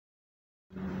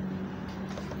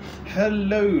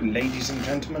Hello ladies and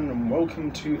gentlemen, and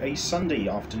welcome to a Sunday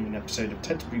afternoon episode of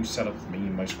Ted's Brew Cellar with me,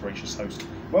 your most gracious host.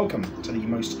 Welcome to the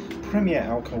most premier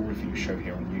alcohol review show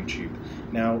here on YouTube.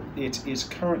 Now, it is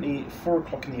currently 4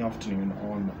 o'clock in the afternoon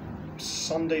on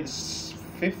Sunday the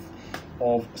 5th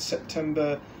of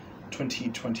September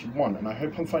 2021, and I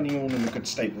hope I'm finding you all in a good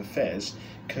state of affairs,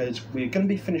 because we're going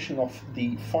to be finishing off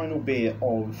the final beer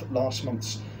of last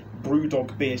month's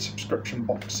Brewdog beer subscription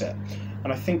box set.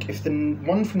 And I think if the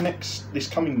one from this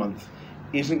coming month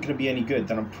isn't going to be any good,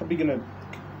 then I'm probably going to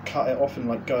cut it off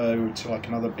and go to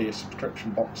another beer subscription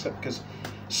box set, because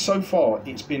so far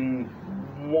it's been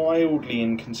wildly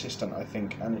inconsistent, I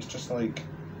think, and it's just I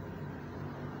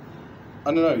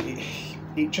don't know,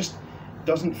 it just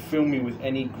doesn't fill me with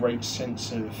any great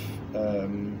sense of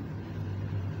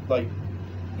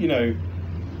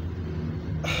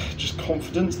just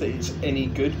confidence that it's any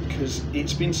good, because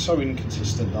it's been so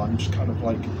inconsistent that I'm just kind of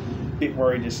a bit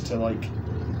worried as to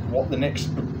what the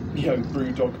next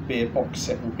Brewdog beer box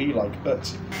set will be like.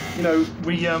 But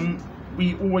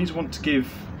we always want to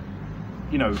give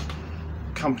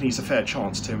companies a fair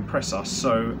chance to impress us,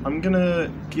 so I'm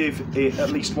gonna give it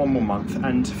at least one more month,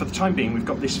 and for the time being we've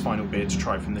got this final beer to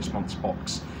try from this month's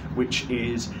box, which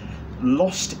is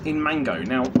Lost in Mango.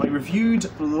 Now, I reviewed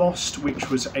Lost, which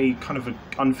was a kind of an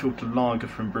unfiltered lager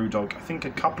from Brewdog, I think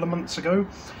a couple of months ago,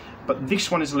 but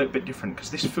this one is a little bit different, because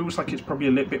this feels like it's probably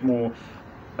a little bit more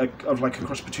of a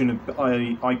cross between an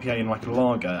IPA and a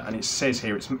lager, and it says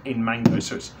here it's in mango,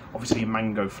 so it's obviously a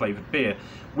mango flavoured beer,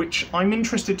 which I'm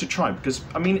interested to try, because,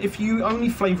 I mean, if you only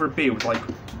flavour a beer with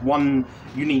one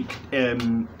unique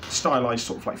stylised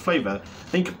sort of flavour,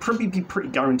 they could probably be pretty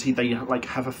guaranteed they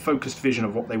have a focused vision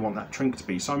of what they want that drink to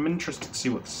be, so I'm interested to see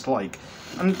what it's like.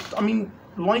 And, I mean,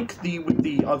 with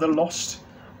the other Lost,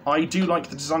 I do like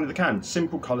the design of the can.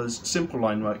 Simple colours, simple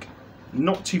line work,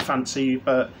 not too fancy,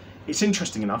 but it's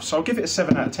interesting enough, so I'll give it a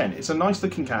 7 out of 10. It's a nice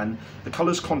looking can, the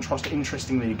colours contrast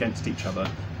interestingly against each other,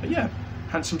 but yeah,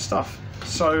 handsome stuff.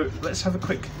 So let's have a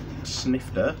quick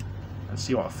snifter and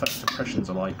see what our first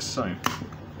impressions are like. So,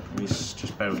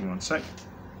 just bear with me one sec.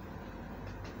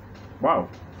 Wow,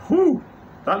 whew,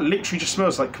 that literally just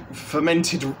smells like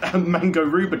fermented mango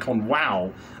Rubicon.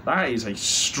 Wow, that is a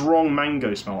strong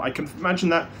mango smell. I can imagine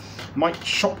that might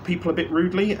shock people a bit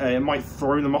rudely, it might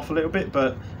throw them off a little bit,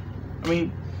 but I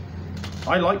mean,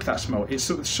 I like that smell. It's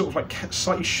sort of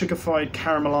slightly sugar-fied,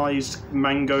 caramelised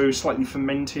mango, slightly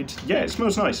fermented. Yeah, it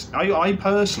smells nice. I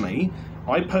personally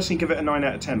give it a 9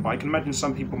 out of 10, but I can imagine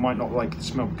some people might not like the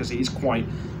smell because it is quite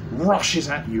rushes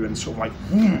at you and sort of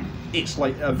it's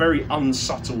a very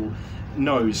unsubtle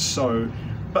nose. So,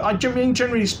 but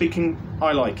generally speaking,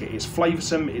 I like it. It's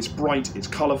flavoursome, it's bright, it's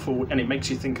colourful, and it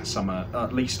makes you think of summer,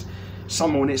 at least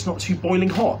summer when it's not too boiling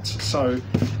hot. So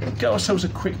get ourselves a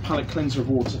quick palate cleanser of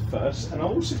water first, and I'll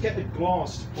also get a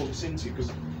glass to pour this into,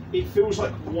 because it feels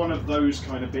like one of those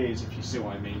kind of beers, if you see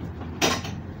what I mean.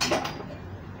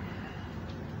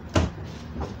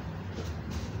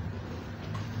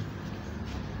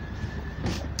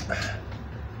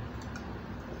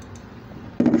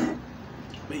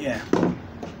 But yeah,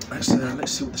 let's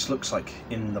see what this looks like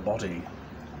in the body.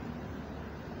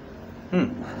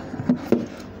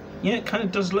 Yeah, it kind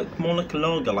of does look more like a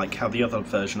lager, like how the other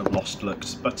version of Lost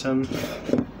looks, but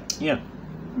yeah.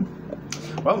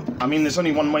 Well, I mean, there's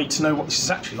only one way to know what this is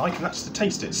actually like, and that's to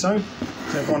taste it. So,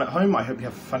 to everyone at home, I hope you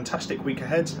have a fantastic week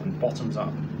ahead, and bottoms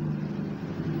up.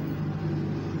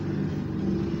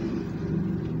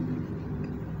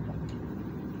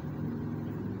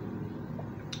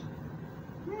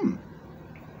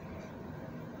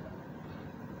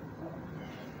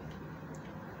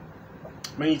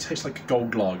 Mainly tastes like a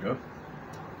gold lager,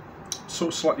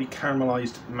 sort of slightly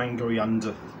caramelised, mangoey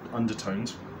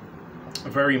undertones, a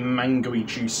very mangoey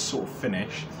juice sort of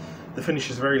finish. The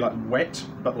finish is very wet,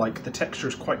 but the texture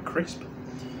is quite crisp.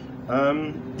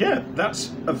 Yeah,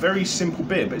 that's a very simple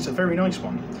beer, but it's a very nice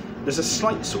one. There's a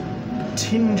slight sort of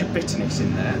tinge of bitterness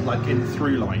in there, in the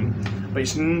through line, but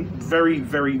it's very,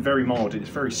 very, very mild. It's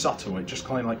very subtle. It just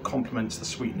kind of complements the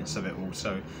sweetness of it all,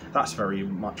 so that's very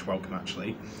much welcome,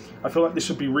 actually. I feel like this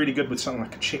would be really good with something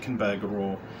like a chicken burger,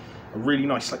 or a really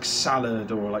nice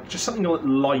salad, or just something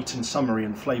light and summery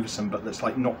and flavoursome, but that's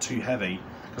not too heavy,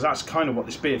 because that's kind of what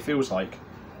this beer feels like.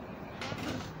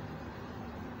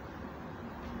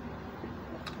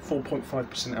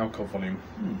 4.5% alcohol volume.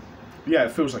 Yeah,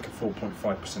 it feels like a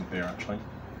 4.5% beer, actually.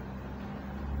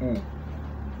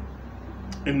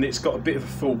 And it's got a bit of a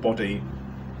full body,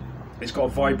 it's got a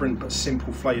vibrant but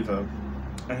simple flavour,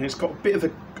 and it's got a bit of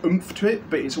a oomph to it,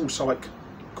 but it's also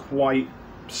quite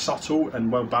subtle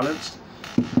and well balanced.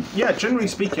 yeah, generally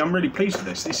speaking, I'm really pleased with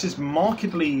this. This is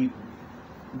markedly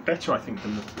better, I think,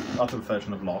 than the other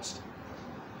version of Lost.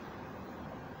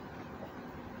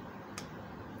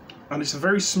 And it's a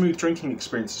very smooth drinking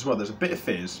experience as well. There's a bit of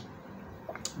fizz.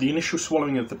 The initial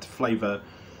swallowing of the flavour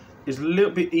is a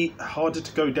little bit harder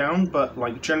to go down, but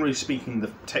like generally speaking, the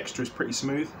texture is pretty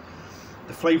smooth.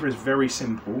 The flavour is very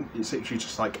simple. It's literally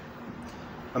just like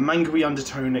a mangoey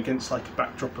undertone against like a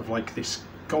backdrop of like this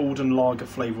golden lager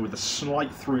flavour with a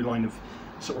slight through line of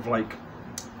sort of like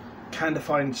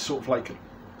candified sort of like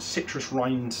citrus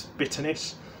rind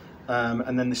bitterness.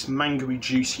 And then this mangoey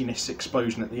juiciness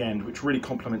explosion at the end, which really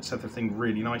complements everything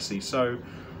really nicely. So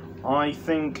I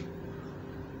think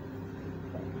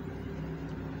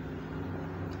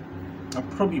I'm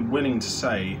probably willing to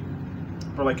say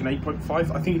for like an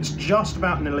 8.5. I think it's just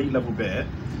about an elite level beer.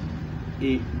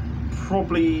 It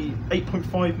probably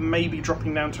 8.5, maybe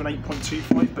dropping down to an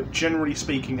 8.25, but generally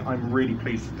speaking, I'm really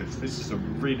pleased with this. This is a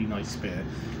really nice beer,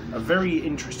 a very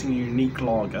interesting, unique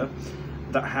lager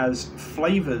that has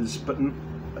flavours, but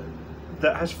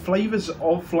that has flavours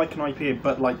of like an IPA,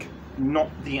 but like not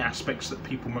the aspects that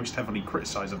people most heavily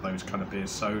criticise of those kind of beers.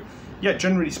 So yeah,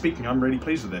 generally speaking, I'm really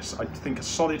pleased with this. I think a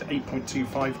solid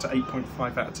 8.25 to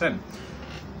 8.5 out of 10.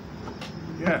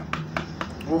 Yeah.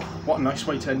 Oh, what a nice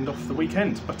way to end off the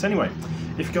weekend. But anyway,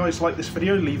 if you guys like this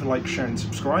video, leave a like, share and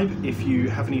subscribe. If you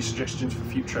have any suggestions for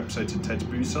future episodes of Ted's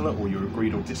Brew Cellar, or you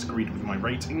agreed or disagreed with my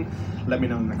rating, let me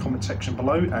know in the comment section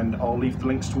below, and I'll leave the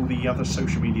links to all the other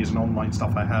social medias and online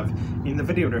stuff I have in the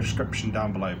video description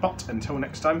down below. But until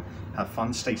next time, have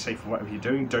fun, stay safe for whatever you're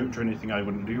doing, don't do anything I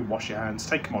wouldn't do, wash your hands,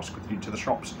 take a mask with you to the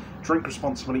shops, drink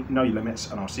responsibly, know your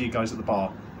limits, and I'll see you guys at the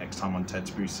bar next time on Ted's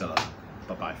Brew Cellar.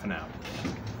 Bye bye for now.